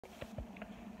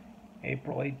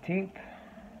April 18th.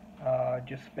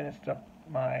 Just finished up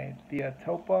my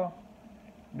thiotepa.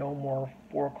 No more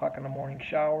 4 o'clock in the morning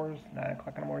showers, 9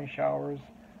 o'clock in the morning showers.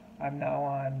 I'm now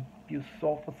on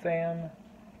busulfan.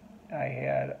 I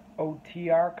had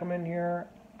OTR come in here.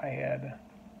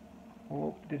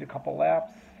 Did a couple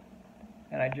laps,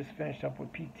 and I just finished up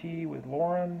with PT with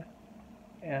Lauren,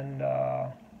 and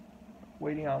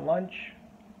waiting on lunch.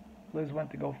 Liz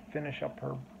went to go finish up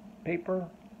her paper,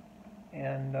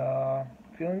 and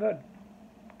feeling good.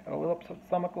 Got a little upset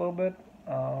stomach a little bit.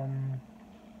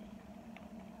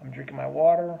 I'm drinking my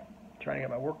water, trying to get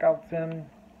my workouts in,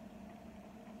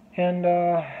 and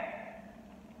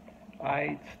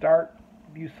I start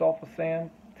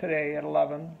busulfan today at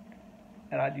 11,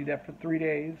 and I do that for 3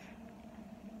 days,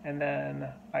 and then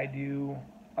I do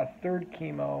a third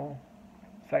chemo,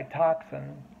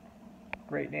 cytoxin,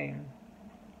 great name,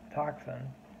 toxin,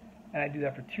 and I do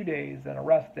that for 2 days, then a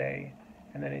rest day,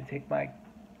 and then they take my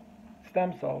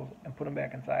stem cells and put them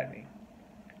back inside me.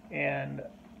 And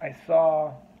I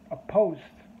saw a post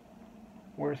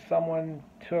where someone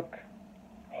took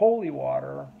holy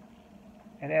water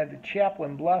and had the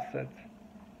chaplain bless it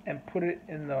and put it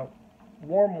in the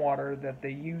warm water that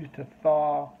they use to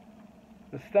thaw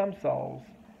the stem cells,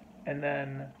 and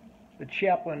then the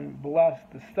chaplain blessed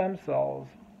the stem cells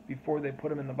before they put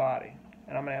them in the body.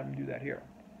 And I'm going to have them do that here.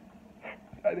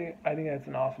 I think that's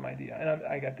an awesome idea. And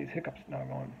I got these hiccups now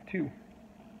going too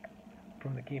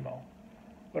from the chemo.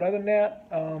 But other than that,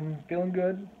 feeling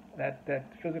good. That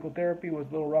physical therapy was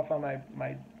a little rough on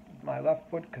my left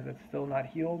foot because it's still not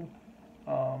healed.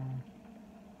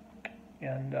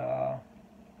 And the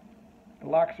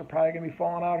locks are probably going to be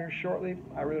falling out here shortly.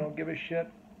 I really don't give a shit.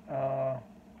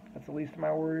 That's the least of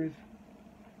my worries.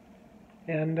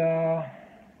 And you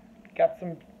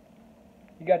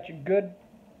got your good,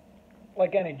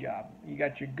 like any job, you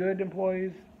got your good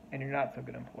employees and your not so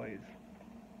good employees.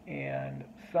 And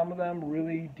some of them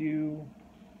really do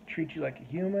treat you like a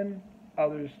human,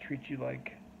 others treat you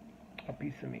like a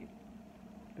piece of meat.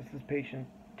 This is patient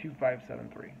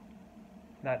 2573,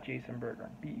 not Jason Berger,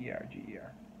 Berger.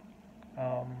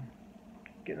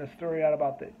 Getting the story out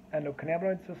about the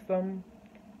endocannabinoid system,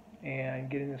 and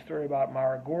getting the story about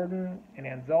Mara Gordon and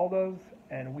Anzelda's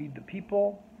and Weed the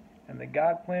People and the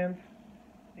God Plans,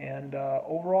 and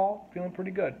overall feeling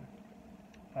pretty good.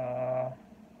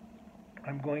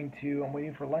 I'm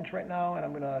waiting for lunch right now, and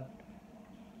I'm gonna,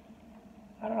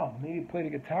 I don't know, maybe play the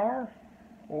guitar,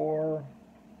 or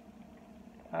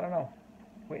I don't know,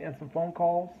 waiting on some phone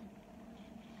calls.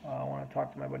 I want to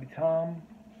talk to my buddy Tom,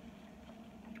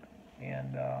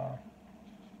 and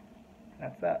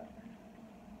that's that.